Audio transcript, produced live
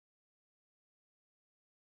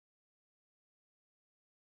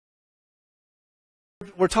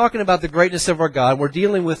we're talking about the greatness of our God. We're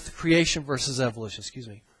dealing with creation versus evolution. Excuse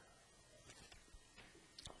me.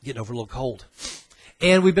 Getting over a little cold.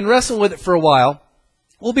 And we've been wrestling with it for a while.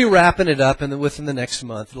 We'll be wrapping it up, and then within the next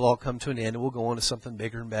month, it'll all come to an end, and we'll go on to something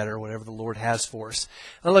bigger and better, whatever the Lord has for us.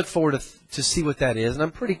 I look forward to see what that is, and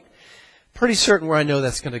I'm pretty certain where I know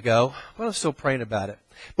that's going to go, but I'm still praying about it.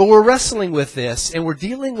 But we're wrestling with this, and we're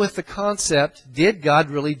dealing with the concept, did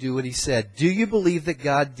God really do what He said? Do you believe that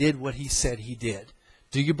God did what He said He did?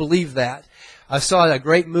 Do you believe that? I saw a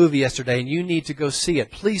great movie yesterday, and you need to go see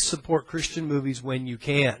it. Please support Christian movies when you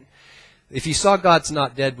can. If you saw God's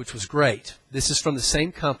Not Dead, which was great, this is from the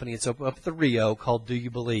same company. It's up at the Rio, called Do You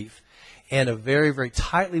Believe? And a very, very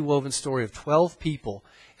tightly woven story of 12 people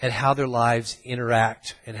and how their lives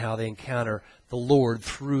interact and how they encounter the Lord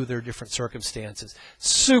through their different circumstances.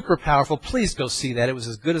 Super powerful. Please go see that. It was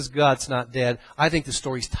as good as God's Not Dead. I think the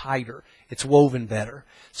story's tighter. It's woven better.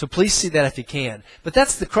 So please see that if you can. But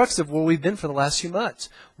that's the crux of where we've been for the last few months.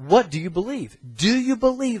 What do you believe? Do you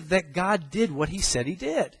believe that God did what He said He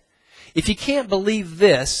did? If you can't believe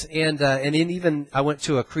this, and even I went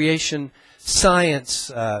to a creation science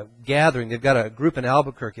gathering. They've got a group in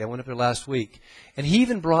Albuquerque. I went up there last week. And he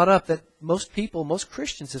even brought up that most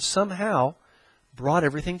Christians have somehow brought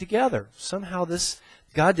everything together. Somehow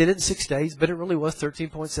God did it in 6 days, but it really was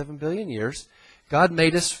 13.7 billion years. God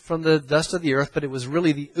made us from the dust of the earth, but it was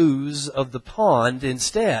really the ooze of the pond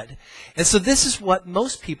instead. And so this is what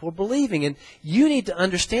most people are believing. And you need to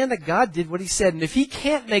understand that God did what He said. And if He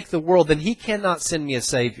can't make the world, then He cannot send me a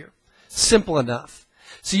Savior. Simple enough.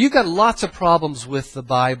 So you've got lots of problems with the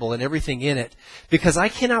Bible and everything in it because I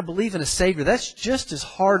cannot believe in a Savior. That's just as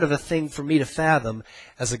hard of a thing for me to fathom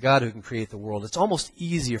as a God who can create the world. It's almost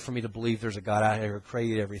easier for me to believe there's a God out here who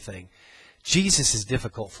created everything. Jesus is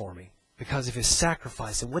difficult for me because of His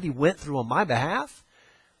sacrifice and what He went through on my behalf.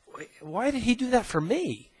 Why did He do that for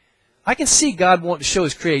me? I can see God wanting to show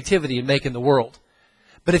His creativity in making the world.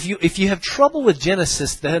 But if you have trouble with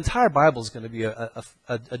Genesis, the entire Bible is going to be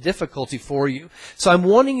a difficulty for you. So I'm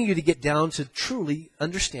wanting you to get down to truly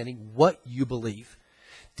understanding what you believe.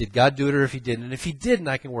 Did God do it or if He didn't? And if He didn't,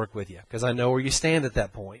 I can work with you because I know where you stand at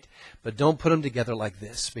that point. But don't put them together like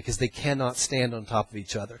this because they cannot stand on top of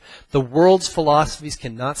each other. The world's philosophies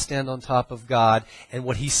cannot stand on top of God and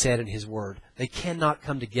what He said in His Word. They cannot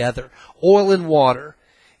come together. Oil and water.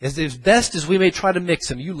 As best as we may try to mix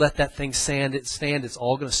them, you let that thing stand, it's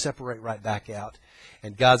all going to separate right back out.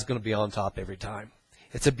 And God's going to be on top every time.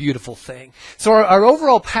 It's a beautiful thing. So our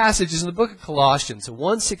overall passage is in the book of Colossians,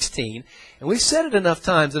 1:16. And we've said it enough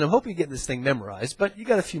times, and I hope you get this thing memorized, but you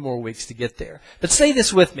got a few more weeks to get there. But say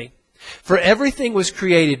this with me. For everything was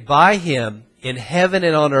created by Him in heaven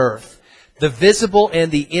and on earth, the visible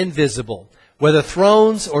and the invisible, whether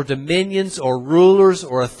thrones or dominions or rulers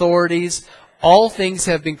or authorities. All things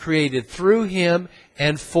have been created through Him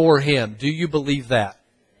and for Him. Do you believe that?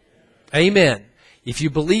 Amen. If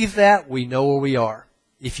you believe that, we know where we are.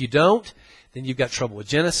 If you don't, then you've got trouble with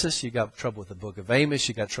Genesis, you've got trouble with the book of Amos,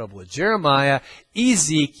 you've got trouble with Jeremiah,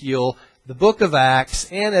 Ezekiel, the book of Acts,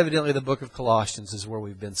 and evidently the book of Colossians is where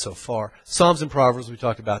we've been so far. Psalms and Proverbs, we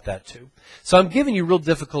talked about that too. So I'm giving you real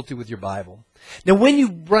difficulty with your Bible. Now, when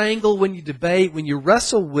you wrangle, when you debate, when you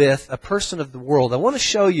wrestle with a person of the world, I want to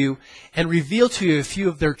show you and reveal to you a few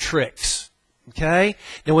of their tricks. Okay?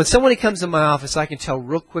 Now, when somebody comes in my office, I can tell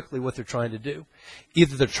real quickly what they're trying to do.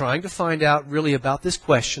 Either they're trying to find out really about this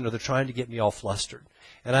question or they're trying to get me all flustered.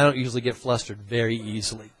 And I don't usually get flustered very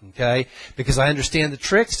easily, okay? Because I understand the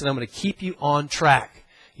tricks and I'm going to keep you on track.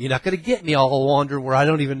 You're not going to get me all wandering where I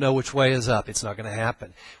don't even know which way is up. It's not going to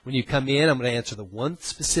happen. When you come in, I'm going to answer the one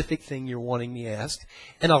specific thing you're wanting me asked,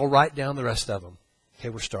 and I'll write down the rest of them. Okay,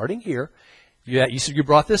 we're starting here. You said you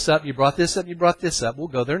brought this up, you brought this up, you brought this up. We'll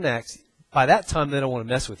go there next. By that time, they don't want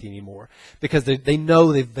to mess with you anymore because they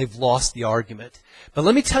know they've lost the argument. But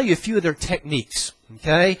let me tell you a few of their techniques,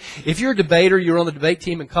 okay? If you're a debater, you're on the debate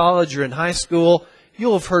team in college, you're in high school,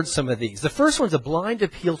 you'll have heard some of these. The first one's a blind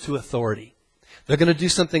appeal to authority. They're going to do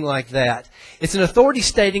something like that. It's an authority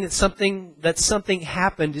stating that something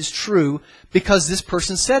happened is true because this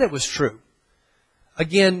person said it was true.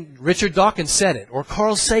 Again, Richard Dawkins said it, or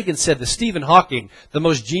Carl Sagan said this. Stephen Hawking, the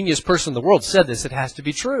most genius person in the world, said this. It has to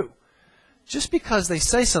be true. Just because they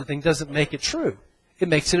say something doesn't make it true. It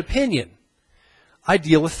makes it opinion. I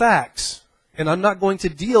deal with facts. And I'm not going to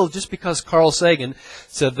deal just because Carl Sagan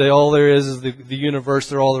said that all there is the universe,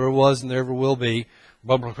 they're all there was and there ever will be.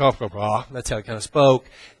 Blah, blah, blah, blah, blah. That's how he kind of spoke.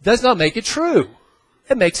 Does not make it true.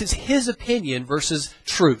 It makes it his opinion versus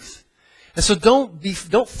truth. And so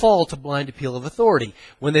don't fall to blind appeal of authority.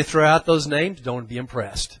 When they throw out those names, don't be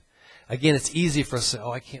impressed. Again, it's easy for us to say,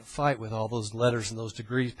 I can't fight with all those letters and those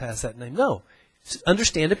degrees past that name. No.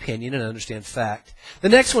 Understand opinion and understand fact. The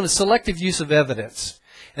next one is selective use of evidence.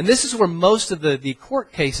 And this is where most of the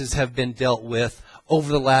court cases have been dealt with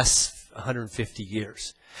over the last 150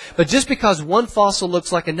 years. But just because one fossil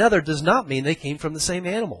looks like another does not mean they came from the same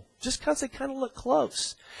animal. Just because they kind of look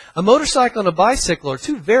close. A motorcycle and a bicycle are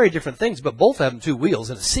two very different things, but both have them 2 wheels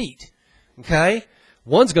and a seat. Okay?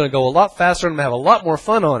 One's going to go a lot faster and have a lot more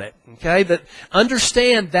fun on it. Okay? But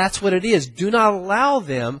understand that's what it is. Do not allow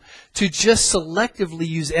them to just selectively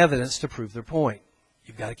use evidence to prove their point.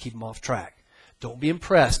 You've got to keep them off track. Don't be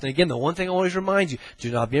impressed. And again, the one thing I always remind you, do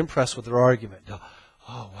not be impressed with their argument. Oh,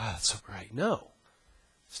 wow, that's so great. No.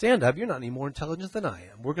 Stand up. You're not any more intelligent than I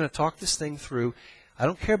am. We're going to talk this thing through. I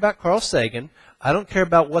don't care about Carl Sagan. I don't care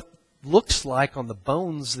about what looks like on the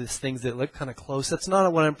bones, these things that look kind of close. That's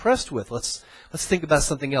not what I'm impressed with. Let's think about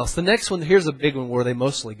something else. The next one, here's a big one where they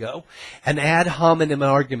mostly go. An ad hominem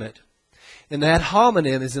argument. An ad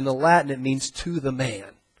hominem is in the Latin, it means to the man.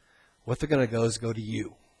 What they're going to go is go to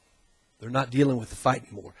you. They're not dealing with the fight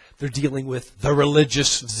anymore. They're dealing with the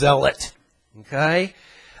religious zealot. Okay?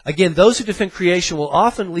 Again, those who defend creation will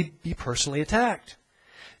often be personally attacked.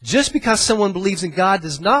 Just because someone believes in God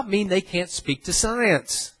does not mean they can't speak to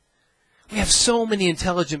science. We have so many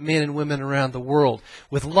intelligent men and women around the world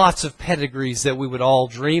with lots of pedigrees that we would all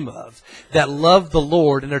dream of that love the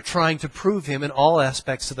Lord and are trying to prove Him in all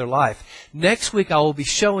aspects of their life. Next week I will be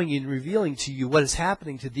showing you and revealing to you what is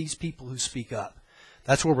happening to these people who speak up.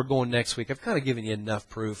 That's where we're going next week. I've kind of given you enough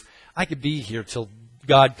proof. I could be here till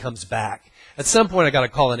God comes back. At some point I've got to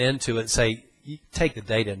call an end to it and say, take the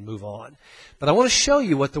data and move on. But I want to show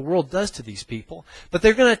you what the world does to these people. But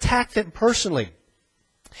they're going to attack them personally.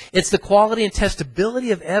 It's the quality and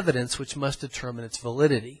testability of evidence which must determine its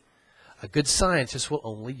validity. A good scientist will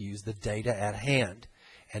only use the data at hand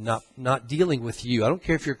and not dealing with you. I don't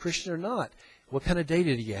care if you're a Christian or not. What kind of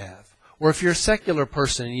data do you have? Or if you're a secular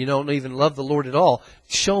person and you don't even love the Lord at all,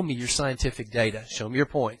 show me your scientific data. Show me your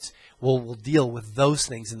points. We'll deal with those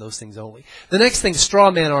things and those things only. The next thing, straw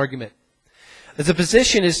man argument. The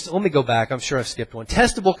position is, let me go back. I'm sure I've skipped one.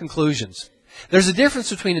 Testable conclusions. There's a difference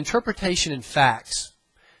between interpretation and facts.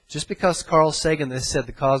 Just because Carl Sagan has said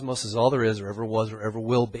the cosmos is all there is or ever was or ever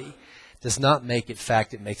will be does not make it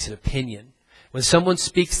fact. It makes it opinion. When someone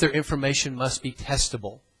speaks, their information must be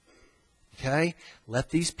testable. Okay? Let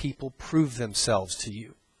these people prove themselves to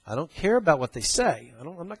you. I don't care about what they say.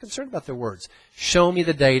 I'm not concerned about their words. Show me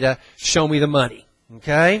the data. Show me the money.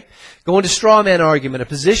 Okay? Going to straw man argument. A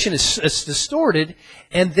position is distorted,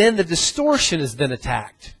 and then the distortion is then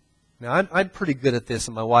attacked. Now, I'm pretty good at this,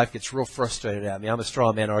 and my wife gets real frustrated at me. I'm a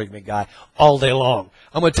straw man argument guy all day long.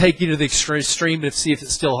 I'm going to take you to the extreme and see if it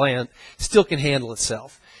still can handle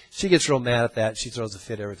itself. She gets real mad at that. She throws a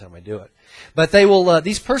fit every time I do it. But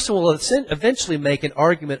these person will eventually make an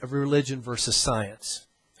argument of religion versus science.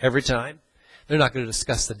 Every time. They're not going to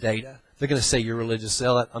discuss the data. They're going to say you're a religious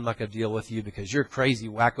zealot. I'm not going to deal with you because you're a crazy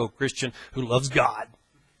wacko Christian who loves God.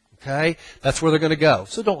 Okay? That's where they're going to go.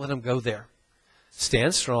 So don't let them go there.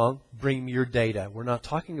 Stand strong. Bring me your data. We're not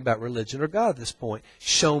talking about religion or God at this point.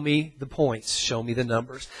 Show me the points. Show me the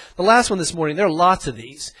numbers. The last one this morning, there are lots of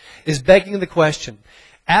these, is begging the question.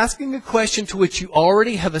 Asking a question to which you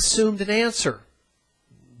already have assumed an answer.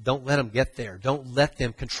 Don't let them get there. Don't let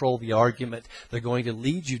them control the argument. They're going to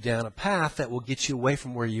lead you down a path that will get you away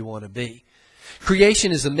from where you want to be.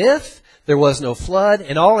 Creation is a myth. There was no flood,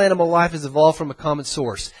 and all animal life has evolved from a common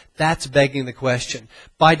source. That's begging the question.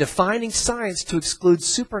 By defining science to exclude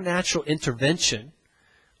supernatural intervention,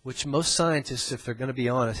 which most scientists, if they're going to be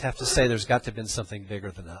honest, have to say there's got to have been something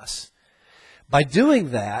bigger than us. By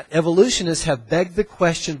doing that, evolutionists have begged the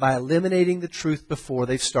question by eliminating the truth before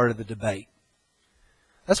they've started the debate.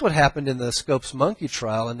 That's what happened in the Scopes monkey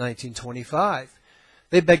trial in 1925.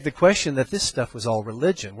 They begged the question that this stuff was all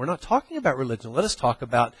religion. We're not talking about religion. Let us talk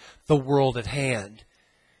about the world at hand.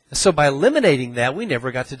 And so by eliminating that, we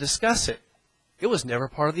never got to discuss it. It was never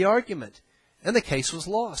part of the argument. And the case was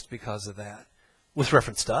lost because of that, with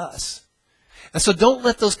reference to us. And so don't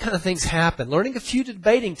let those kind of things happen. Learning a few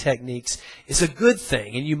debating techniques is a good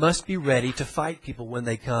thing, and you must be ready to fight people when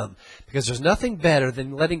they come. Because there's nothing better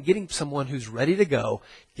than getting someone who's ready to go,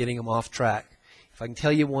 getting them off track. If I can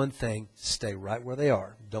tell you one thing, stay right where they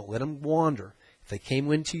are. Don't let them wander. If they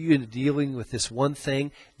came into you and dealing with this one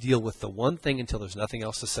thing, deal with the one thing until there's nothing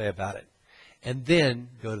else to say about it. And then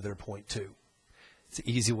go to their point two. It's an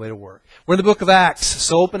easy way to work. We're in the book of Acts,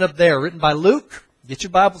 so open up there. Written by Luke. Get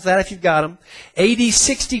your Bibles out if you've got them. AD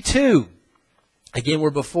 62. Again,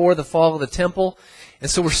 we're before the fall of the temple.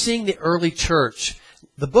 And so we're seeing the early church.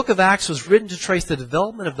 the book of Acts was written to trace the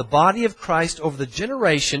development of the body of Christ over the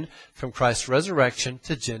generation from Christ's resurrection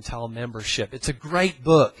to Gentile membership. It's a great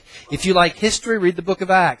book. If you like history, read the book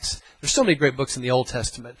of Acts. There's so many great books in the Old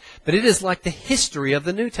Testament, but it is like the history of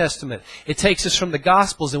the New Testament. It takes us from the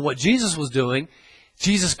Gospels and what Jesus was doing.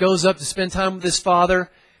 Jesus goes up to spend time with his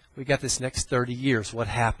Father. We got this next 30 years. What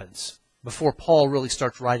happens before Paul really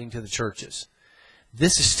starts writing to the churches?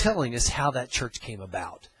 This is telling us how that church came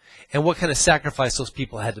about and what kind of sacrifice those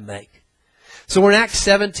people had to make. So we're in Acts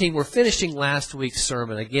 17. We're finishing last week's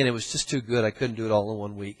sermon. Again, it was just too good. I couldn't do it all in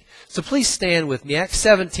one week. So please stand with me. Acts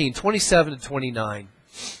 17, 27 to 29.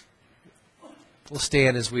 We'll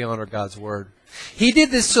stand as we honor God's Word. He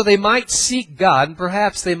did this so they might seek God, and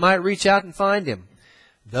perhaps they might reach out and find Him,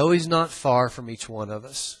 though He's not far from each one of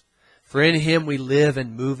us. For in Him we live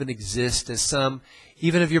and move and exist, as some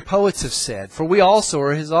even of your poets have said. For we also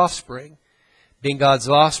are His offspring. Being God's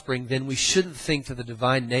offspring, then we shouldn't think that the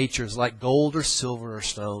divine nature is like gold or silver or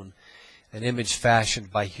stone, an image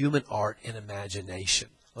fashioned by human art and imagination.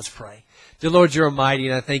 Let's pray. Dear Lord, You're mighty,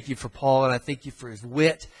 and I thank You for Paul, and I thank You for his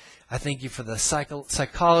wit. I thank You for the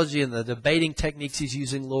psychology and the debating techniques he's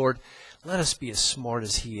using, Lord. Let us be as smart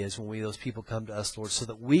as he is when those people come to us, Lord, so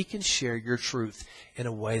that we can share Your truth in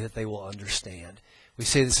a way that they will understand. We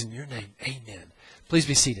say this in Your name. Amen. Please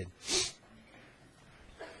be seated.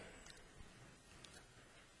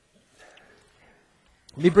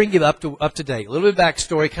 Let me bring you up to date. A little bit of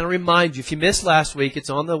backstory, kind of remind you. If you missed last week, it's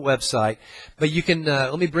on the website. But you can,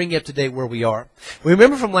 let me bring you up to date where we are. We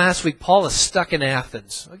remember from last week, Paul is stuck in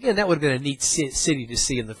Athens. Again, that would have been a neat city to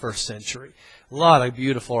see in the first century. A lot of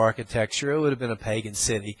beautiful architecture. It would have been a pagan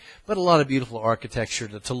city, but a lot of beautiful architecture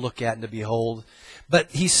to look at and to behold.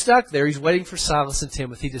 But he's stuck there. He's waiting for Silas and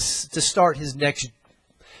Timothy to start his next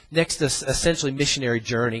essentially missionary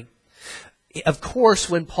journey. Of course,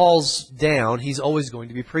 when Paul's down, he's always going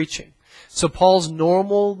to be preaching. So Paul's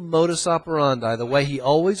normal modus operandi, the way he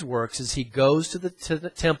always works, is he goes to the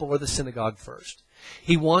temple or the synagogue first.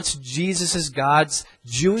 He wants Jesus as God's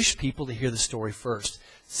Jewish people to hear the story first.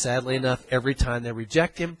 Sadly enough, every time they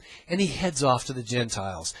reject him, and he heads off to the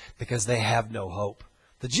Gentiles because they have no hope.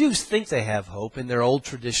 The Jews think they have hope in their old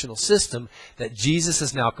traditional system that Jesus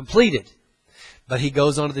has now completed. But he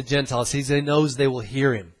goes on to the Gentiles. He knows they will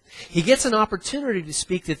hear him. He gets an opportunity to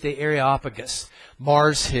speak at the Areopagus,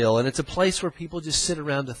 Mars Hill, and it's a place where people just sit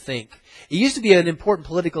around to think. It used to be an important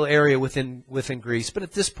political area within Greece, but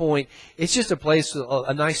at this point, it's just a place,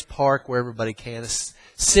 a nice park where everybody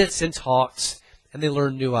sits and talks, and they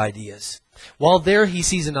learn new ideas. While there, he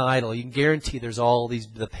sees an idol. You can guarantee there's all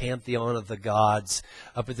the pantheon of the gods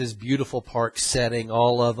up at this beautiful park setting,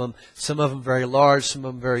 all of them. Some of them very large, some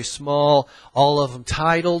of them very small, all of them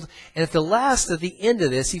titled. And at the end of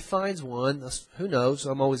this, he finds one. Who knows?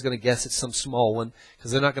 I'm always going to guess it's some small one because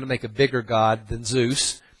they're not going to make a bigger god than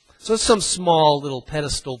Zeus. So it's some small little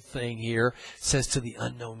pedestal thing here. It says to the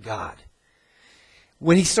unknown God.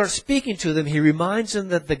 When he starts speaking to them, he reminds them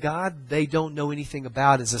that the God they don't know anything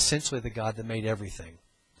about is essentially the God that made everything.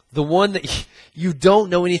 The one that you don't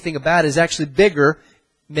know anything about is actually bigger,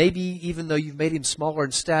 maybe even though you've made him smaller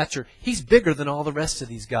in stature. He's bigger than all the rest of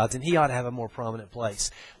these gods, and he ought to have a more prominent place.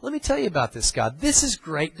 Let me tell you about this God. This is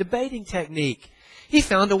great debating technique. He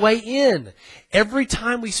found a way in. Every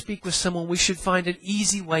time we speak with someone, we should find an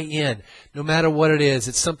easy way in. No matter what it is,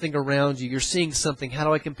 it's something around you. You're seeing something. How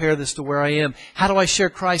do I compare this to where I am? How do I share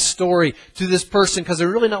Christ's story to this person? Because they're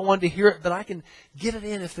really not wanting to hear it, but I can get it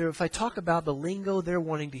in if I talk about the lingo they're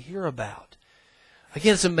wanting to hear about.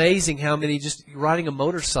 Again, it's amazing how many just riding a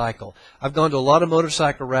motorcycle. I've gone to a lot of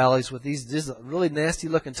motorcycle rallies with these really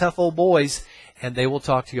nasty-looking, tough old boys, and they will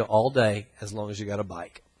talk to you all day as long as you got a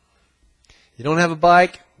bike. You don't have a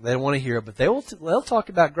bike, they don't want to hear it, but they'll talk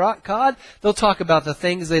about God. They'll talk about the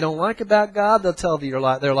things they don't like about God. They'll tell their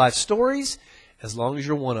life stories as long as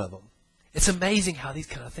you're one of them. It's amazing how these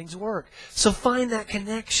kind of things work. So find that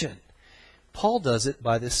connection. Paul does it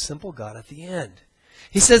by this simple God at the end.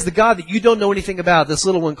 He says the God that you don't know anything about, this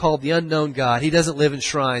little one called the unknown God, he doesn't live in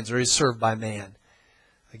shrines or is served by man.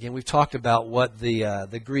 Again, we've talked about what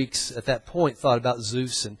the Greeks at that point thought about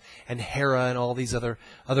Zeus and Hera and all these other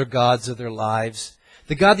gods of their lives.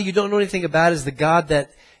 The God that you don't know anything about is the God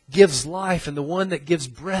that gives life and the one that gives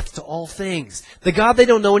breath to all things. The God they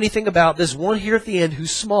don't know anything about, this one here at the end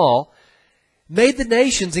who's small, made the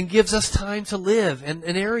nations and gives us time to live and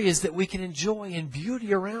areas that we can enjoy and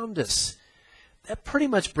beauty around us. That pretty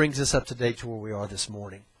much brings us up to date to where we are this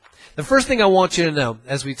morning. The first thing I want you to know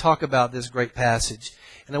as we talk about this great passage,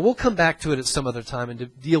 and I will come back to it at some other time and to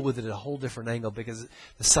deal with it at a whole different angle because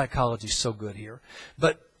the psychology is so good here.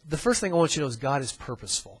 But the first thing I want you to know is God is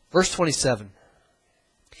purposeful. Verse 27.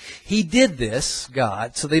 He did this,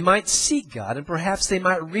 God, so they might seek God, and perhaps they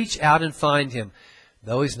might reach out and find Him,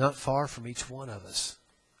 though He's not far from each one of us.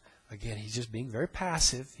 Again, He's just being very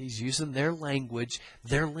passive. He's using their language,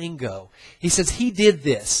 their lingo. He says He did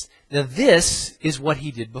this. Now this is what He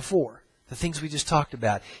did before. The things we just talked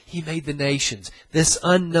about. He made the nations. This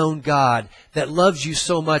unknown God that loves you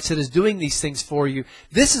so much, that is doing these things for you.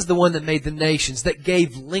 This is the one that made the nations, that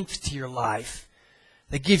gave length to your life.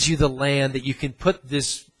 That gives you the land that you can put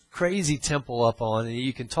this crazy temple up on and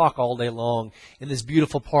you can talk all day long in this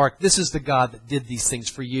beautiful park. This is the God that did these things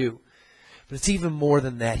for you. But it's even more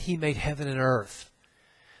than that. He made heaven and earth.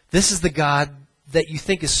 This is the God that you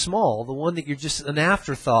think is small, the one that you're just an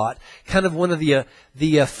afterthought, kind of one of the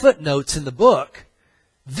footnotes in the book.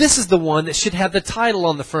 This is the one that should have the title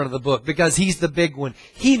on the front of the book because He's the big one.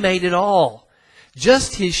 He made it all.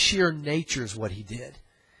 Just His sheer nature is what He did.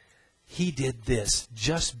 He did this.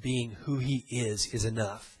 Just being who He is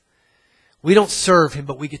enough. We don't serve Him,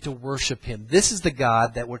 but we get to worship Him. This is the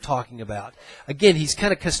God that we're talking about. Again, He's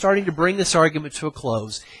kind of starting to bring this argument to a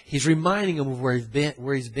close. He's reminding them of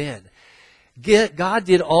where He's been. God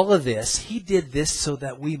did all of this. He did this so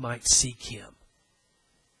that we might seek Him.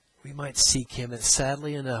 We might seek Him, and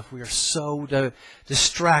sadly enough, we are so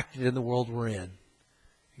distracted in the world we're in.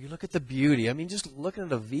 You look at the beauty. I mean, just looking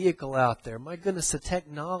at a vehicle out there. My goodness, the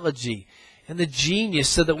technology and the genius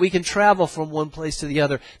so that we can travel from one place to the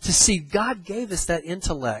other. To see, God gave us that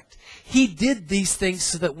intellect. He did these things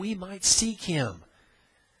so that we might seek Him.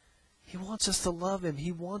 He wants us to love Him.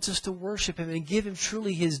 He wants us to worship Him and give Him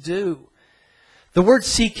truly His due. The word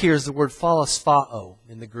seek here is the word philosphao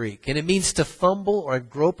in the Greek, and it means to fumble or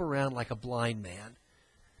grope around like a blind man.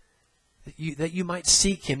 That you might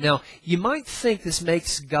seek Him. Now, you might think this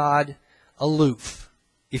makes God aloof.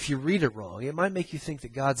 If you read it wrong, it might make you think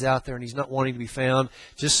that God's out there and He's not wanting to be found.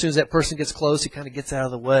 Just as soon as that person gets close, He kind of gets out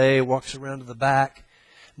of the way, walks around to the back.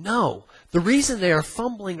 No. The reason they are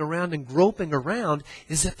fumbling around and groping around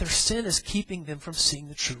is that their sin is keeping them from seeing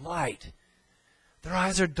the true light. Their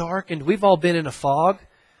eyes are darkened. We've all been in a fog.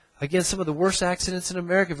 Again, some of the worst accidents in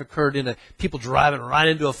America have occurred in people driving right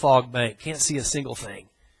into a fog bank. Can't see a single thing.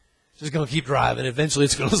 Just going to keep driving. Eventually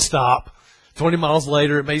it's going to stop. 20 miles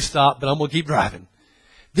later it may stop, but I'm going to keep driving.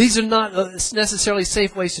 These are not necessarily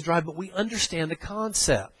safe ways to drive, but we understand the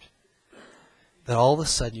concept that all of a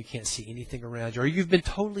sudden you can't see anything around you, or you've been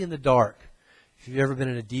totally in the dark. If you've ever been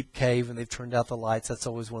in a deep cave and they've turned out the lights, that's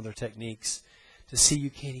always one of their techniques. To see, you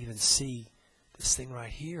can't even see this thing right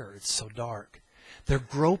here. It's so dark. They're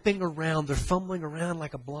groping around. They're fumbling around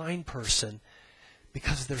like a blind person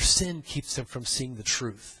because their sin keeps them from seeing the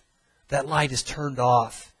truth. That light is turned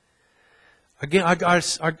off. Again,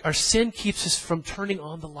 our sin keeps us from turning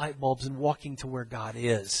on the light bulbs and walking to where God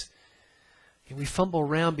is. And we fumble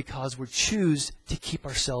around because we choose to keep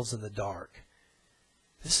ourselves in the dark.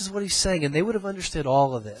 This is what He's saying, and they would have understood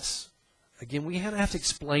all of this. Again, we have to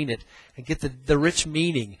explain it and get the rich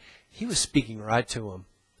meaning. He was speaking right to them.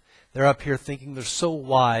 They're up here thinking they're so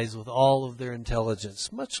wise with all of their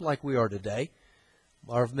intelligence, much like we are today.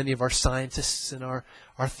 Many of our scientists and our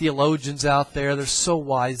theologians out there, they're so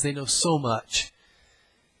wise, they know so much.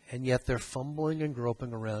 And yet they're fumbling and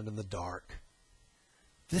groping around in the dark.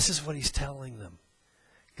 This is what He's telling them.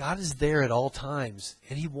 God is there at all times,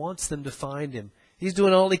 and He wants them to find Him. He's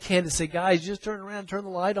doing all He can to say, guys, just turn around, turn the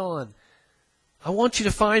light on. I want you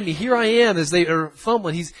to find me. Here I am, as they are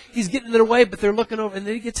fumbling. He's getting in their way, but they're looking over, and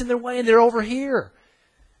then He gets in their way, and they're over here.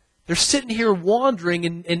 They're sitting here wandering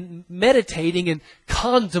and meditating and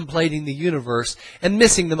contemplating the universe and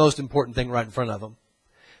missing the most important thing right in front of them.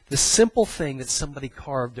 The simple thing that somebody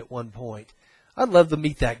carved at one point. I'd love to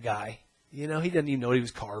meet that guy. You know, he doesn't even know what he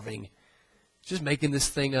was carving. Just making this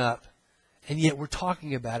thing up. And yet we're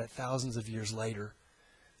talking about it thousands of years later.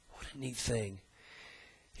 What a neat thing.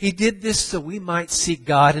 He did this so we might seek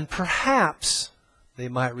God, and perhaps they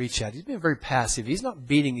might reach out. He's been very passive. He's not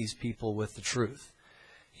beating these people with the truth.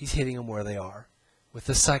 He's hitting them where they are, with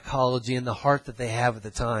the psychology and the heart that they have at the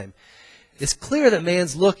time. It's clear that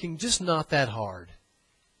man's looking just not that hard.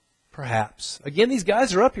 Perhaps. Again, these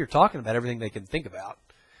guys are up here talking about everything they can think about.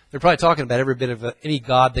 They're probably talking about every bit of any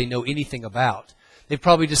God they know anything about. They've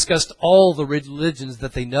probably discussed all the religions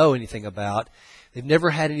that they know anything about. They've never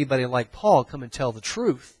had anybody like Paul come and tell the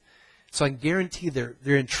truth. So I can guarantee they're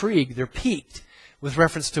intrigued, they're piqued with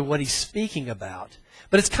reference to what he's speaking about.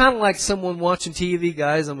 But it's kind of like someone watching TV,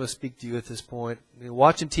 guys. I'm going to speak to you at this point. You're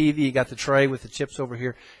watching TV, you got the tray with the chips over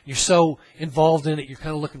here. You're so involved in it, you're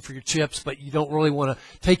kind of looking for your chips, but you don't really want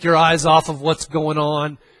to take your eyes off of what's going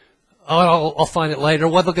on. Oh, I'll find it later.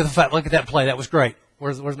 Well, look at that play. That was great.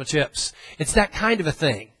 Where's my chips? It's that kind of a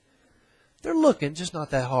thing. They're looking, just not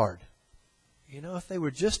that hard. You know, if they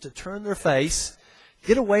were just to turn their face,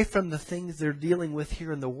 get away from the things they're dealing with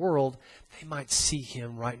here in the world, they might see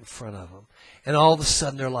Him right in front of them. And all of a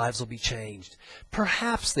sudden their lives will be changed.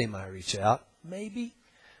 Perhaps they might reach out. Maybe.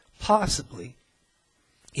 Possibly.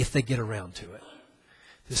 If they get around to it.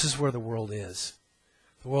 This is where the world is.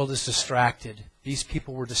 The world is distracted. These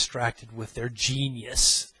people were distracted with their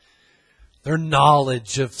genius, their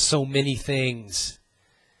knowledge of so many things.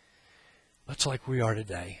 Much like we are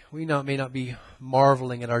today. We may not be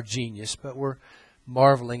marveling at our genius, but we're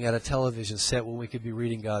marveling at a television set when we could be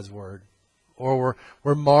reading God's Word. Or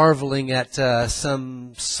we're marveling at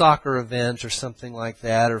some soccer event or something like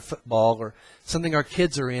that, or football, or something our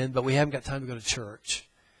kids are in, but we haven't got time to go to church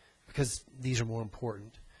because these are more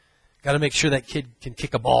important. Got to make sure that kid can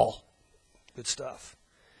kick a ball. Good stuff.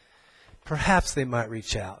 Perhaps they might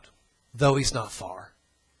reach out, though He's not far.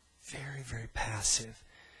 Very, very passive.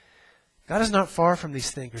 God is not far from these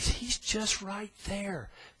thinkers. He's just right there.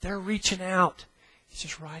 They're reaching out. He's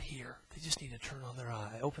just right here. They just need to turn on their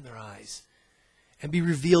eye, open their eyes, and be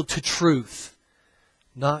revealed to truth,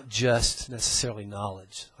 not just necessarily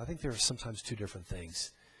knowledge. I think there are sometimes two different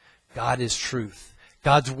things. God is truth.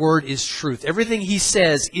 God's Word is truth. Everything He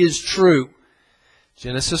says is true.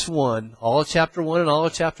 Genesis 1, all of chapter 1 and all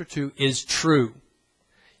of chapter 2 is true.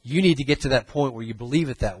 You need to get to that point where you believe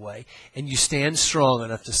it that way, and you stand strong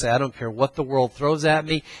enough to say, I don't care what the world throws at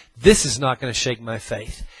me, this is not going to shake my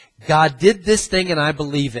faith. God did this thing and I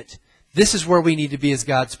believe it. This is where we need to be as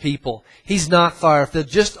God's people. He's not far. If they'll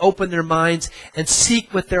just open their minds and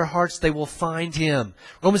seek with their hearts, they will find Him.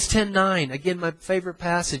 Romans 10:9, again, my favorite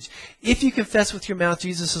passage. If you confess with your mouth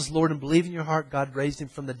Jesus is Lord and believe in your heart God raised Him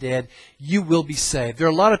from the dead, you will be saved. There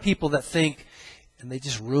are a lot of people that think, and they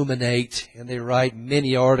just ruminate, and they write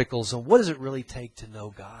many articles on what does it really take to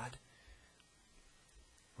know God.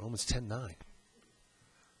 Romans 10:9.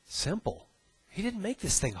 Simple. He didn't make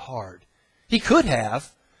this thing hard. He could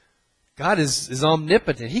have. God is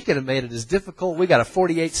omnipotent. He could have made it as difficult. We got a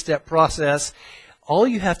 48-step process. All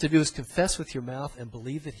you have to do is confess with your mouth and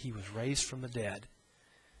believe that He was raised from the dead.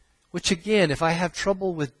 Which again, if I have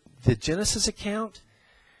trouble with the Genesis account,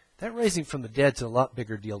 that raising from the dead is a lot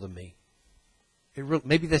bigger deal to me.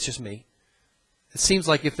 Maybe that's just me. It seems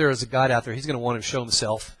like if there is a God out there, He's going to want to show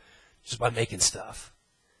Himself just by making stuff.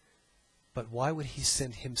 But why would He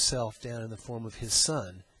send Himself down in the form of His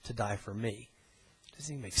Son to die for me? It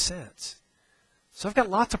doesn't even make sense. So I've got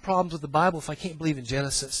lots of problems with the Bible if I can't believe in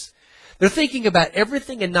Genesis. They're thinking about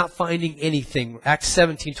everything and not finding anything. Acts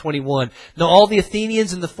 17:21. Now all the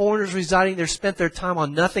Athenians and the foreigners residing there spent their time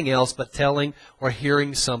on nothing else but telling or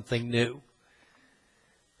hearing something new.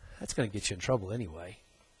 That's going to get you in trouble anyway.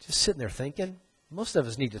 Just sitting there thinking. Most of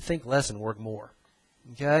us need to think less and work more.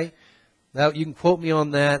 Okay? Now, you can quote me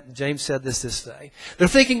on that. James said this day. They're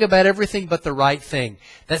thinking about everything but the right thing.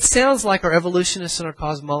 That sounds like our evolutionists and our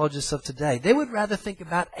cosmologists of today. They would rather think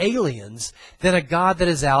about aliens than a God that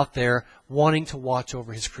is out there wanting to watch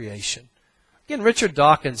over His creation. Again, Richard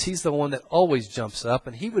Dawkins, he's the one that always jumps up,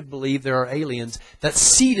 and he would believe there are aliens that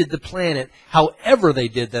seeded the planet however they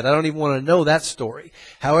did that. I don't even want to know that story.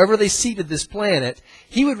 However they seeded this planet,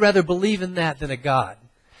 he would rather believe in that than a God.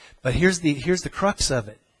 But here's the crux of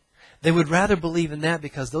it. They would rather believe in that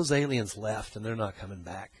because those aliens left and they're not coming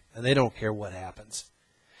back. And they don't care what happens.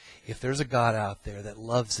 If there's a God out there that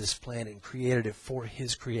loves this planet and created it for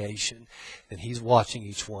His creation, then He's watching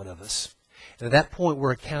each one of us. And at that point,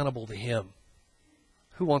 we're accountable to Him.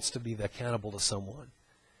 Who wants to be accountable to someone?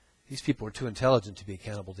 These people are too intelligent to be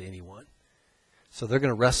accountable to anyone. So they're going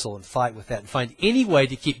to wrestle and fight with that and find any way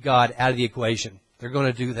to keep God out of the equation. They're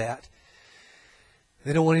going to do that.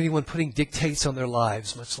 They don't want anyone putting dictates on their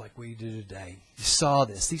lives, much like we do today. You saw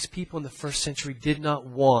this. These people in the first century did not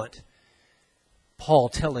want Paul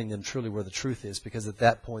telling them truly where the truth is, because at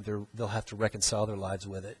that point they'll have to reconcile their lives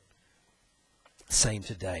with it. Same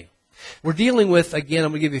today. We're dealing with, again,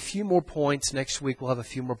 I'm going to give you a few more points. Next week we'll have a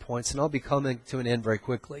few more points, and I'll be coming to an end very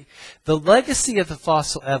quickly. The legacy of the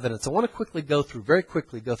fossil evidence. I want to very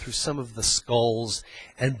quickly go through some of the skulls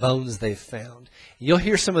and bones they've found. You'll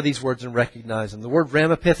hear some of these words and recognize them. The word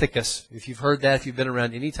Ramapithecus, if you've heard that, if you've been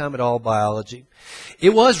around any time at all biology,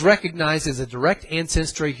 it was recognized as a direct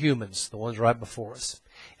ancestor of humans, the ones right before us.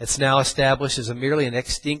 It's now established as merely an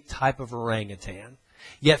extinct type of orangutan.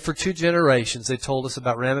 Yet for 2 generations, they told us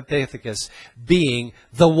about Ramapithecus being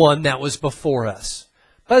the one that was before us.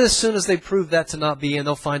 But as soon as they prove that to not be, and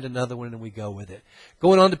they'll find another one, and we go with it.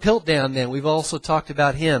 Going on to Piltdown then, we've also talked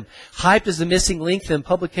about him. Hyped as the missing link in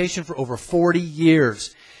publication for over 40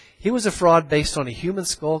 years. He was a fraud based on a human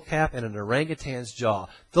skull cap and an orangutan's jaw.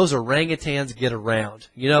 Those orangutans get around.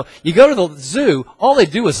 You know, you go to the zoo, all they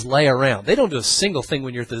do is lay around. They don't do a single thing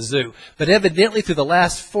when you're at the zoo. But evidently through the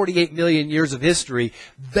last 48 million years of history,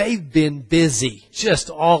 they've been busy,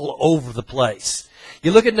 just all over the place.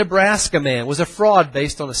 You look at Nebraska Man, was a fraud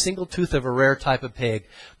based on a single tooth of a rare type of pig.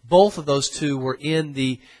 Both of those two were in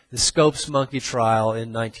the Scopes monkey trial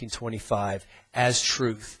in 1925 as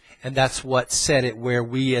truth. And that's what set it where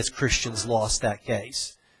we as Christians lost that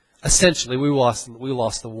case. Essentially, we lost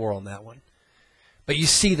the war on that one. But you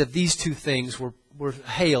see that these two things were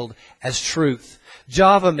hailed as truth.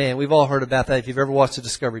 Java Man, we've all heard about that if you've ever watched the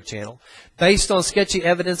Discovery Channel. Based on sketchy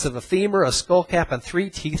evidence of a femur, a skull cap, and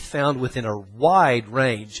 3 teeth found within a wide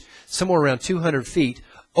range, somewhere around 200 feet,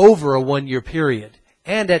 over a 1-year period,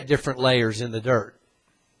 and at different layers in the dirt.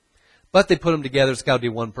 But they put them together. It's got to be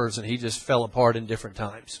one person. He just fell apart in different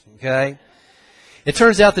times. Okay? It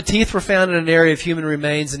turns out the teeth were found in an area of human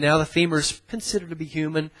remains, and now the femurs considered to be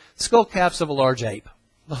human. Skull caps of a large ape.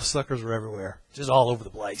 Those suckers were everywhere. Just all over the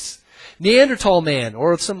place. Neanderthal Man,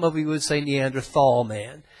 or some of you would say Neanderthal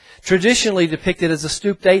Man. Traditionally depicted as a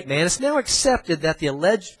stooped ape man, it's now accepted that the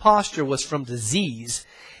alleged posture was from disease,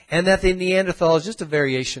 and that the Neanderthal is just a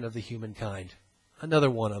variation of the humankind. Another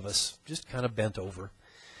one of us, just kind of bent over.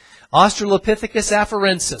 Australopithecus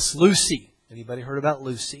afarensis, Lucy. Anybody heard about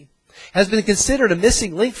Lucy? Has been considered a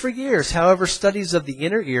missing link for years. However, studies of the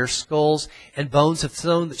inner ear, skulls, and bones have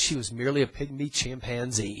shown that she was merely a pygmy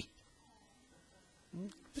chimpanzee.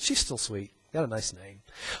 But she's still sweet. Got a nice name.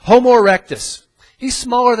 Homo erectus. He's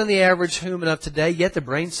smaller than the average human of today, yet the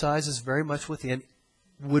brain size is very much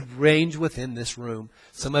would range within this room.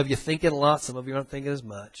 Some of you thinking a lot, some of you aren't thinking as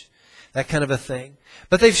much. That kind of a thing.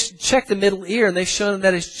 But they've checked the middle ear, and they've shown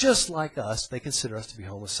that it's just like us. They consider us to be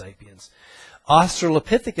Homo sapiens.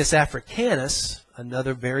 Australopithecus africanus,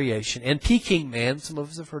 another variation, and Peking Man, some of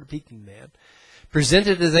us have heard of Peking Man,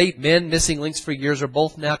 presented as ape men, missing links for years, are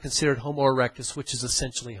both now considered Homo erectus, which is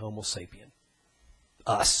essentially Homo sapien.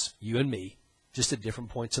 Us, you and me, just at different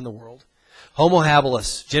points in the world. Homo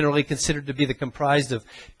habilis, generally considered to be comprised of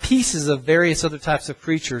pieces of various other types of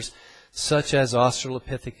creatures, such as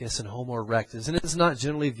Australopithecus and Homo erectus, and it is not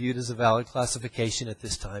generally viewed as a valid classification at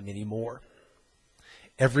this time anymore.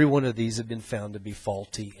 Every one of these have been found to be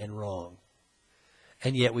faulty and wrong.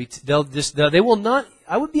 And yet they will not,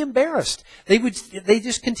 I would be embarrassed. They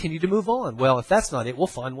just continue to move on. Well, if that's not it, we'll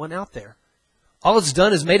find one out there. All it's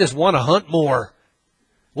done is made us want to hunt more.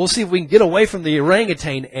 We'll see if we can get away from the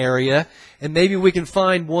orangutan area, and maybe we can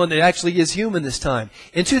find one that actually is human this time.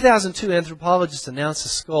 In 2002, anthropologists announced a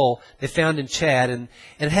skull they found in Chad, and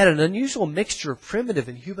had an unusual mixture of primitive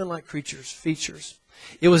and human-like features.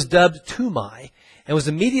 It was dubbed Tumai, and was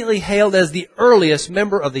immediately hailed as the earliest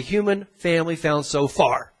member of the human family found so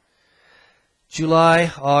far. July,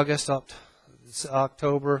 August,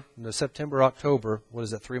 September, October, what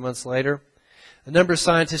is that, 3 months later? A number of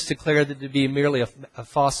scientists declared it to be merely a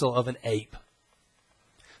fossil of an ape.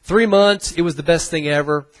 3 months, it was the best thing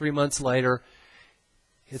ever. 3 months later,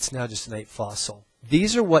 it's now just an ape fossil.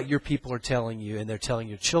 These are what your people are telling you, and they're telling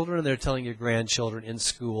your children, and they're telling your grandchildren in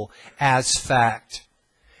school as fact.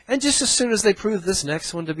 And just as soon as they prove this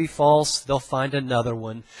next one to be false, they'll find another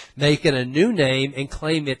one, make it a new name, and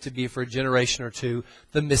claim it to be for a generation or two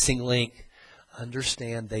the missing link.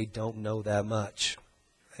 Understand, they don't know that much.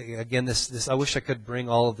 Again, I wish I could bring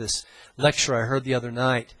all of this lecture I heard the other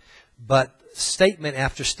night, but statement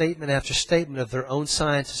after statement after statement of their own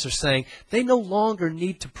scientists are saying they no longer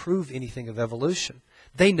need to prove anything of evolution.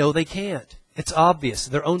 They know they can't. It's obvious.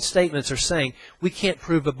 Their own statements are saying, we can't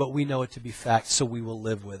prove it, but we know it to be fact, so we will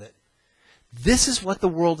live with it. This is what the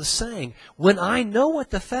world is saying. When I know what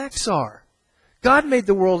the facts are. God made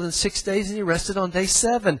the world in 6 days and He rested on day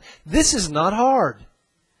 7. This is not hard.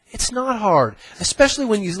 It's not hard, especially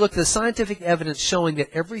when you look at the scientific evidence showing that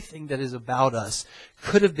everything that is about us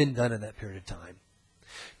could have been done in that period of time.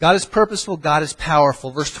 God is purposeful. God is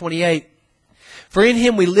powerful. Verse 28. For in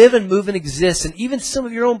Him we live and move and exist. And even some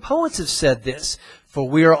of your own poets have said this. For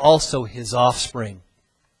we are also His offspring.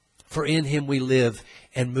 For in Him we live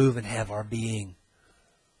and move and have our being.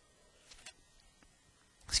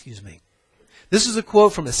 Excuse me. This is a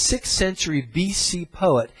quote from a 6th century BC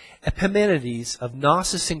poet, Epimenides of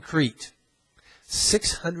Knossos in Crete.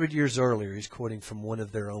 600 years earlier, he's quoting from one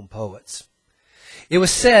of their own poets. It was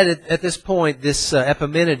said at this point, this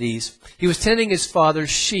Epimenides, he was tending his father's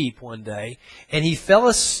sheep one day, and he fell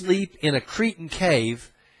asleep in a Cretan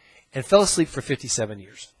cave, and fell asleep for 57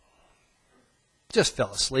 years. Just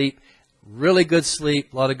fell asleep. Really good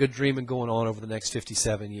sleep, a lot of good dreaming going on over the next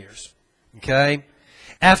 57 years. Okay?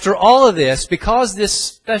 After all of this, because this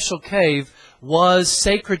special cave was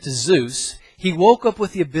sacred to Zeus, he woke up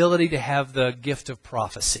with the ability to have the gift of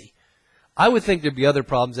prophecy. I would think there'd be other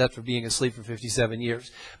problems after being asleep for 57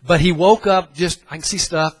 years. But he woke up I can see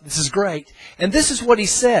stuff, this is great. And this is what he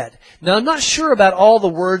said. Now, I'm not sure about all the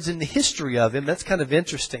words in the history of him. That's kind of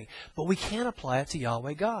interesting. But we can apply it to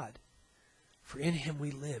Yahweh God. For in him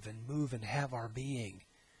we live and move and have our being.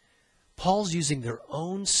 Paul's using their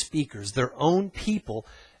own speakers, their own people,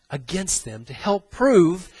 against them to help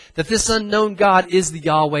prove that this unknown God is the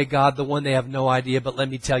Yahweh God, the one they have no idea, but let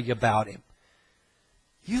me tell you about him.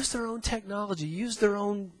 Use their own technology, use their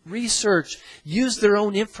own research, use their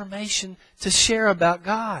own information to share about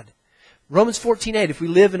God. Romans 14:8, if we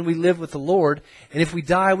live and we live with the Lord, and if we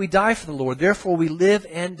die for the Lord. Therefore we live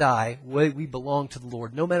and die, we belong to the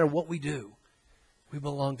Lord. No matter what we do, we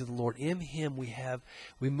belong to the Lord. In him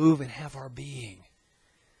we move and have our being.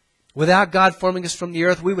 Without God forming us from the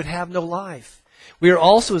earth, we would have no life. We are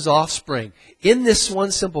also his offspring. In this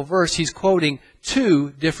one simple verse, he's quoting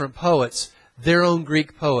two different poets, their own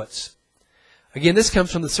Greek poets. Again, this comes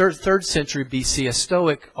from the 3rd century BC, a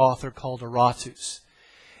Stoic author called Aratus.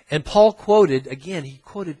 And Paul quoted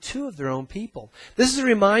two of their own people. This is a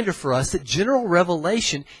reminder for us that general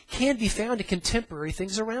revelation can be found in contemporary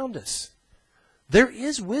things around us. There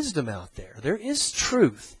is wisdom out there. There is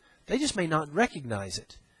truth. They just may not recognize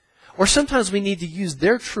it. Or sometimes we need to use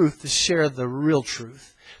their truth to share the real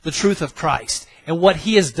truth, the truth of Christ and what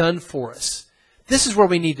he has done for us. This is where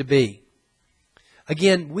we need to be.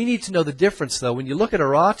 Again, we need to know the difference, though. When you look at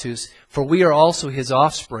Aratus, for we are also his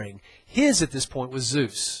offspring. His, at this point, was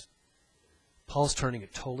Zeus. Paul's turning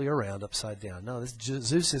it totally around, upside down. No,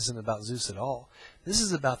 Zeus isn't about Zeus at all. This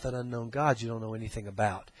is about that unknown God you don't know anything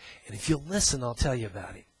about. And if you'll listen, I'll tell you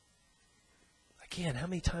about him. Again, how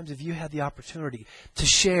many times have you had the opportunity to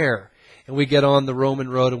share? And we get on the Roman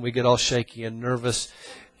road and we get all shaky and nervous.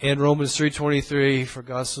 And Romans 3:23, for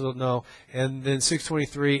God so don't know. And then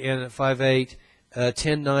 6:23 and 5:8.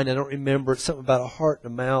 10:9, I don't remember. It's something about a heart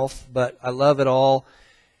and a mouth, but I love it all.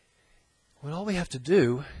 When all we have to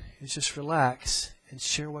do is just relax and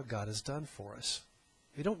share what God has done for us.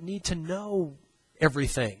 We don't need to know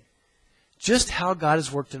everything. Just how God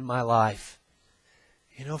has worked in my life.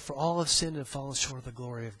 You know, for all have sinned and fallen short of the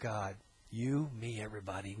glory of God. You, me,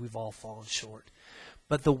 everybody, we've all fallen short.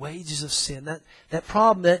 But the wages of sin, that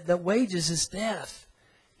problem, that wages is death.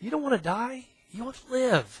 You don't want to die. You want to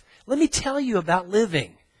live. Let me tell you about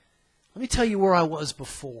living. Let me tell you where I was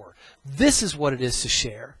before. This is what it is to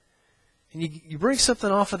share. And you bring something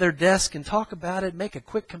off of their desk and talk about it, make a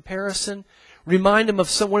quick comparison, remind them of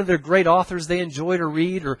one of their great authors they enjoy to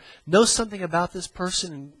read, or know something about this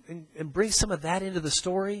person and bring some of that into the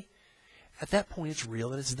story. At that point, it's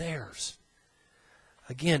real and it's theirs.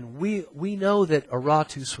 Again, we know that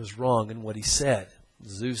Aratus was wrong in what he said.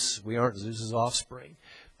 Zeus, we aren't Zeus's offspring,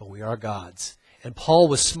 but we are God's. And Paul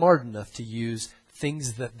was smart enough to use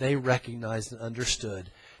things that they recognized and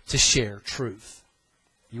understood to share truth.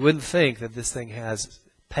 You wouldn't think that this thing has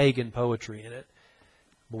pagan poetry in it,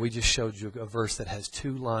 but we just showed you a verse that has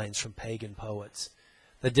 2 lines from pagan poets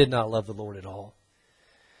that did not love the Lord at all.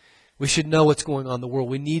 We should know what's going on in the world.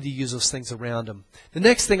 We need to use those things around them. The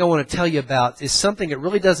next thing I want to tell you about is something that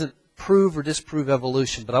really doesn't prove or disprove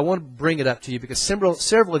evolution, but I want to bring it up to you because several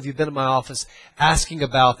of you have been in my office asking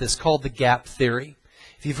about this, called the gap theory.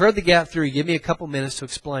 If you've heard the gap theory, give me a couple minutes to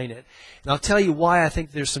explain it. And I'll tell you why I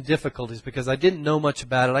think there's some difficulties, because I didn't know much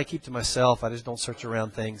about it. I keep to myself. I just don't search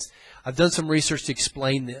around things. I've done some research to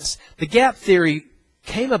explain this. The gap theory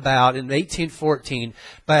came about in 1814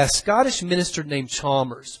 by a Scottish minister named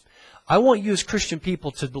Chalmers. I want you as Christian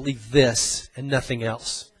people to believe this and nothing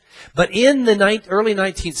else. But in the early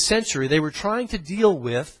 19th century, they were trying to deal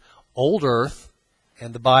with old earth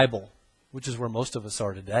and the Bible, which is where most of us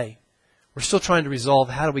are today. We're still trying to resolve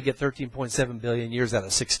how do we get 13.7 billion years out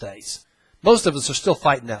of 6 days. Most of us are still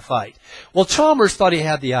fighting that fight. Well, Chalmers thought he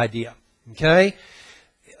had the idea. Okay?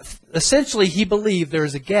 Essentially, he believed there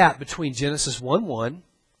is a gap between Genesis 1:1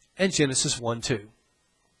 and Genesis 1:2.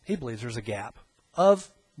 He believes there's a gap of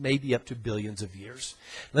maybe up to billions of years.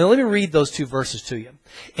 Now let me read those 2 verses to you.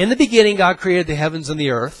 In the beginning, God created the heavens and the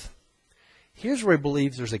earth. Here's where he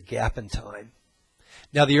believes there's a gap in time.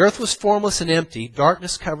 Now the earth was formless and empty.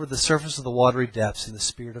 Darkness covered the surface of the watery depths, and the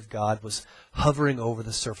Spirit of God was hovering over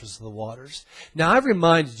the surface of the waters. Now I've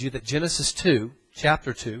reminded you that Genesis 2,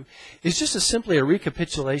 chapter 2, is just simply a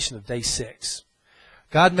recapitulation of day 6.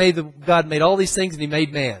 God made all these things and he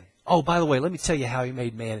made man. Oh, by the way, let me tell you how he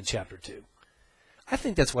made man in chapter 2. I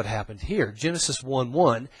think that's what happened here. Genesis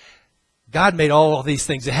 1:1, God made all of these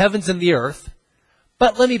things, the heavens and the earth.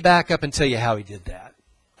 But let me back up and tell you how he did that.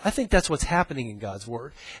 I think that's what's happening in God's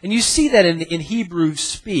Word. And you see that in Hebrews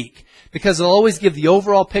speak, because they'll always give the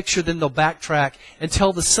overall picture, then they'll backtrack and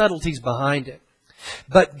tell the subtleties behind it.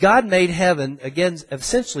 But God made heaven, again,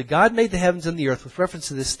 essentially, God made the heavens and the earth with reference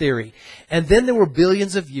to this theory. And then there were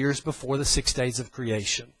billions of years before the 6 days of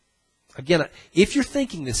creation. Again, if you're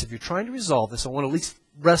thinking this, if you're trying to resolve this, I want to at least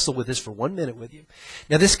wrestle with this for 1 minute with you.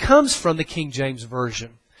 Now, this comes from the King James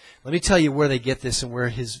Version. Let me tell you where they get this and where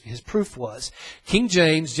his proof was. King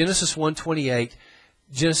James, Genesis 1:28.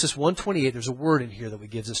 Genesis 1:28, there's a word in here that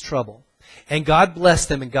gives us trouble. And God blessed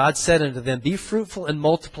them, and God said unto them, be fruitful and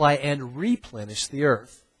multiply and replenish the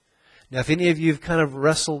earth. Now, if any of you have kind of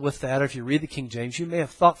wrestled with that, or if you read the King James, you may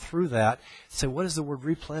have thought through that and say, what is the word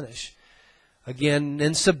replenish? Again,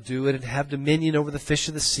 and subdue it, and have dominion over the fish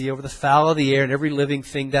of the sea, over the fowl of the air, and every living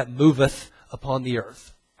thing that moveth upon the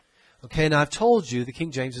earth. Okay, now I've told you the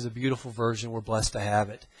King James is a beautiful version. We're blessed to have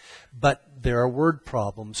it. But there are word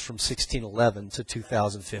problems from 1611 to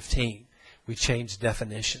 2015. We changed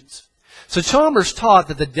definitions. So Chalmers taught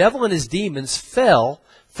that the devil and his demons fell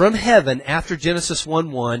from heaven after Genesis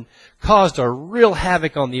 1:1, caused a real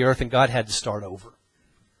havoc on the earth, and God had to start over.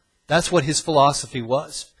 That's what his philosophy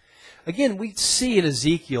was. Again, we see in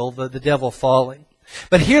Ezekiel the devil falling.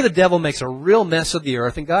 But here the devil makes a real mess of the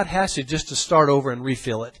earth, and God has to start over and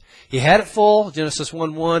refill it. He had it full, Genesis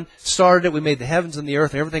 1:1, started it, we made the heavens and the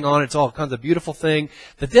earth and everything on it, it's all kinds of beautiful thing.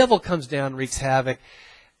 The devil comes down, wreaks havoc.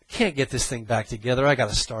 Can't get this thing back together, I got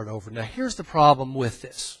to start over. Now here's the problem with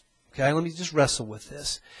this. Okay, let me just wrestle with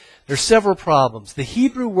this. There's several problems. The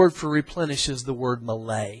Hebrew word for replenish is the word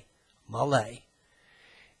malay. Malay.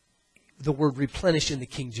 The word replenish in the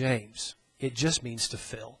King James, it just means to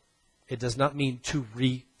fill. It does not mean to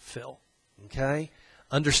refill. Okay?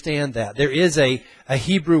 Understand that. There is a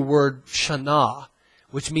Hebrew word, shana,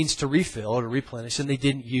 which means to refill or to replenish, and they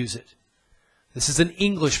didn't use it. This is an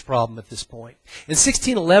English problem at this point. In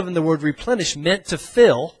 1611, the word replenish meant to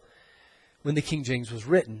fill when the King James was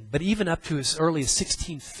written. But even up to as early as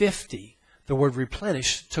 1650, the word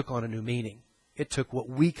replenish took on a new meaning. It took what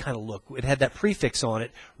we kind of look. It had that prefix on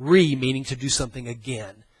it, re, meaning to do something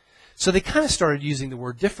again. So they kind of started using the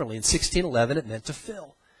word differently. In 1611, it meant to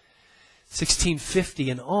fill. 1650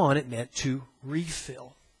 and on, it meant to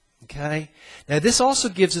refill. Okay? Now, this also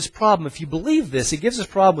gives us problem. If you believe this, it gives us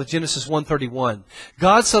problem with Genesis 1:31.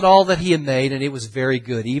 God said all that he had made, and it was very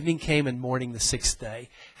good. Evening came and morning the 6th day.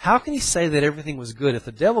 How can he say that everything was good if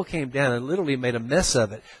the devil came down and literally made a mess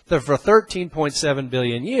of it for 13.7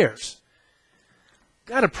 billion years?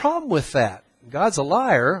 Got a problem with that. God's a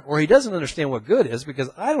liar, or he doesn't understand what good is, because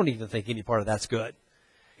I don't even think any part of that's good.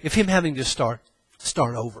 If him having to start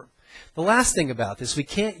over. The last thing about this, we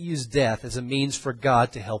can't use death as a means for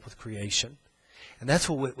God to help with creation. And that's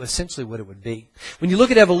essentially what it would be. When you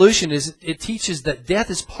look at evolution, it teaches that death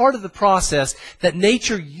is part of the process that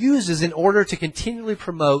nature uses in order to continually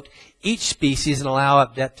promote each species and allow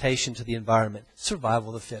adaptation to the environment. Survival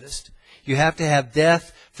of the fittest. You have to have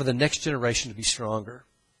death for the next generation to be stronger.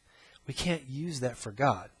 We can't use that for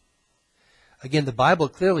God. Again, the Bible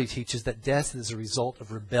clearly teaches that death is a result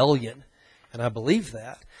of rebellion. And I believe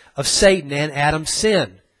that. Of Satan and Adam's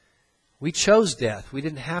sin. We chose death. We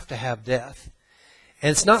didn't have to have death.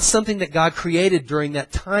 And it's not something that God created during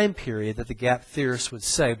that time period that the gap theorists would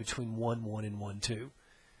say between 1:1 and 1:2.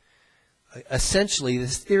 Essentially,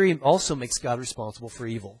 this theory also makes God responsible for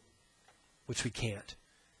evil, which we can't.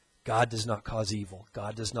 God does not cause evil.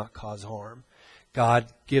 God does not cause harm. God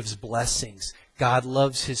gives blessings. God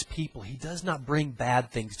loves his people. He does not bring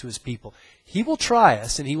bad things to his people. He will try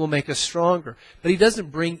us and he will make us stronger, but he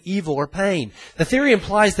doesn't bring evil or pain. The theory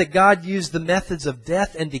implies that God used the methods of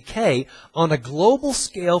death and decay on a global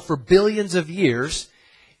scale for billions of years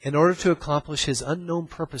in order to accomplish his unknown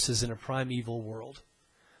purposes in a primeval world.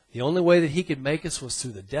 The only way that he could make us was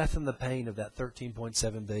through the death and the pain of that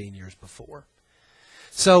 13.7 billion years before.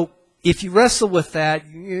 So, if you wrestle with that,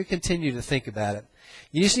 you continue to think about it.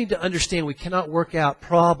 You just need to understand we cannot work out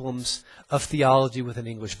problems of theology with an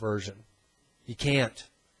English version. You can't.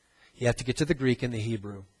 You have to get to the Greek and the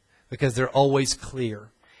Hebrew because they're always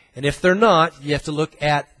clear. And if they're not, you have to look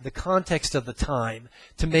at the context of the time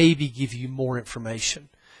to maybe give you more information.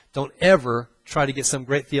 Don't ever try to get some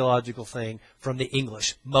great theological thing from the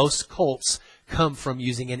English. Most cults come from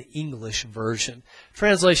using an English version.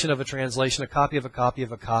 Translation of a translation, a copy of a copy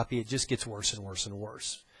of a copy. It just gets worse and worse and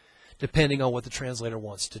worse, depending on what the translator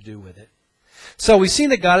wants to do with it. So we've seen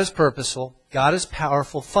that God is purposeful. God is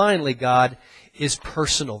powerful. Finally, God is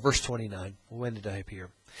personal. Verse 29. We'll end it up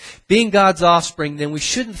here. Being God's offspring, then we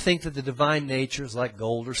shouldn't think that the divine nature is like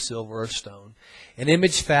gold or silver or stone, an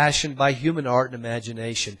image fashioned by human art and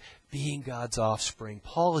imagination. being God's offspring.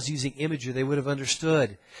 Paul is using imagery they would have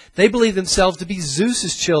understood. They believe themselves to be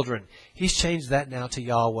Zeus's children. He's changed that now to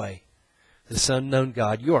Yahweh, this unknown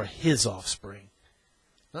God. You are His offspring,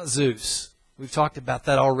 not Zeus. We've talked about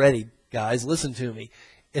that already, guys. Listen to me.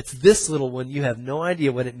 It's this little one. You have no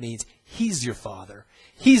idea what it means. He's your Father.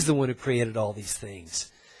 He's the one who created all these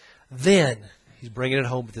things. Then, he's bringing it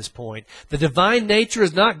home at this point. The divine nature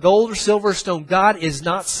is not gold or silver or stone. God is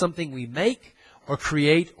not something we make or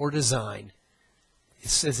create or design.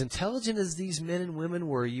 It's as intelligent as these men and women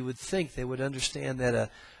were, you would think they would understand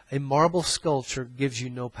that a marble sculpture gives you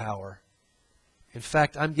no power. In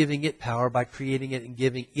fact, I'm giving it power by creating it and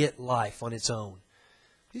giving it life on its own.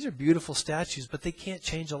 These are beautiful statues, but they can't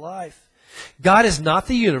change a life. God is not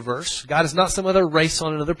the universe. God is not some other race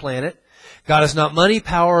on another planet. God is not money,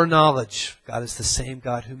 power, or knowledge. God is the same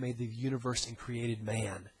God who made the universe and created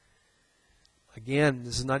man. Again,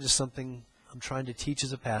 this is not just something I'm trying to teach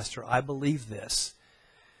as a pastor. I believe this.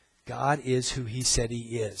 God is who He said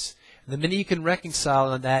He is. And the minute you can reconcile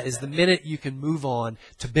on that is the minute you can move on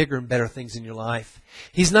to bigger and better things in your life.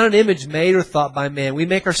 He's not an image made or thought by man. We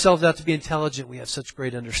make ourselves out to be intelligent. We have such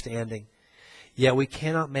great understanding. Yet we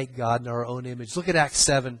cannot make God in our own image. Look at Acts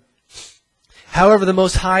 7. However, the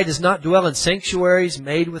Most High does not dwell in sanctuaries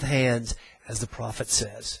made with hands, as the prophet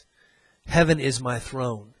says. Heaven is my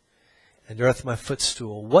throne, and earth my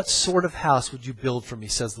footstool. What sort of house would you build for me,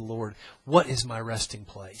 says the Lord? What is my resting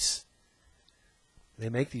place? They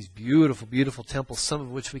make these beautiful, beautiful temples, some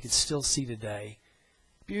of which we can still see today.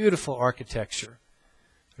 Beautiful architecture.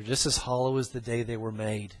 They're just as hollow as the day they were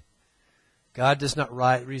made. God does not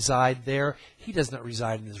reside there. He does not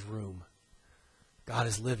reside in His room. God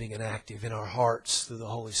is living and active in our hearts through the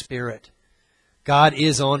Holy Spirit. God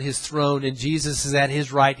is on His throne, and Jesus is at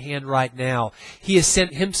His right hand right now. He has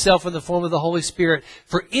sent Himself in the form of the Holy Spirit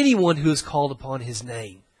for anyone who is called upon His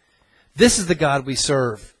name. This is the God we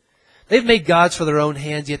serve. They've made gods for their own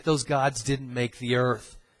hands, yet those gods didn't make the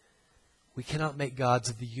earth. We cannot make gods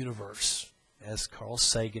of the universe, as Carl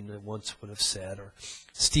Sagan once would have said, or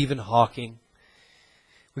Stephen Hawking.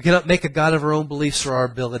 We cannot make a God of our own beliefs or our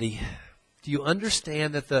ability. Do you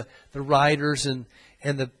understand that the writers and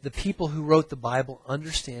the people who wrote the Bible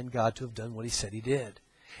understand God to have done what He said He did?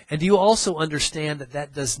 And do you also understand that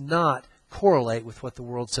that does not correlate with what the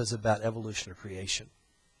world says about evolution or creation?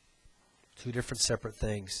 Two different separate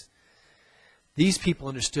things. These people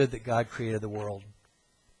understood that God created the world.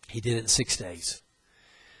 He did it in 6 days.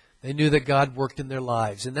 They knew that God worked in their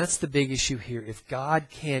lives. And that's the big issue here. If God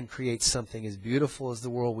can create something as beautiful as the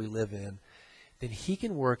world we live in, then He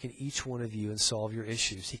can work in each one of you and solve your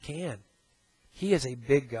issues. He can. He is a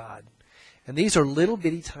big God. And these are little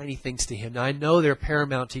bitty tiny things to Him. Now I know they're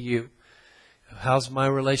paramount to you. How's my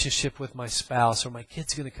relationship with my spouse? Are my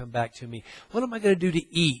kids going to come back to me? What am I going to do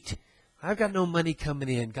to eat? I've got no money coming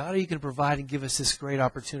in. God, are you going to provide and give us this great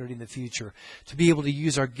opportunity in the future to be able to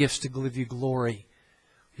use our gifts to give you glory?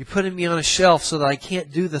 You're putting me on a shelf so that I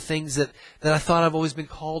can't do the things that I thought I've always been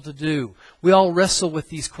called to do. We all wrestle with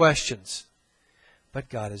these questions. But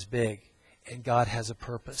God is big, and God has a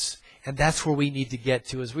purpose. And that's where we need to get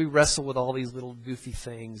to as we wrestle with all these little goofy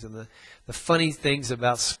things and the funny things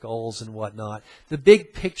about skulls and whatnot. The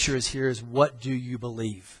big picture here is, what do you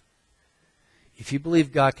believe? If you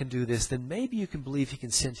believe God can do this, then maybe you can believe He can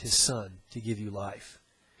send His Son to give you life.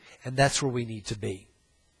 And that's where we need to be.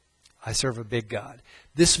 I serve a big God.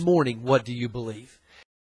 This morning, what do you believe?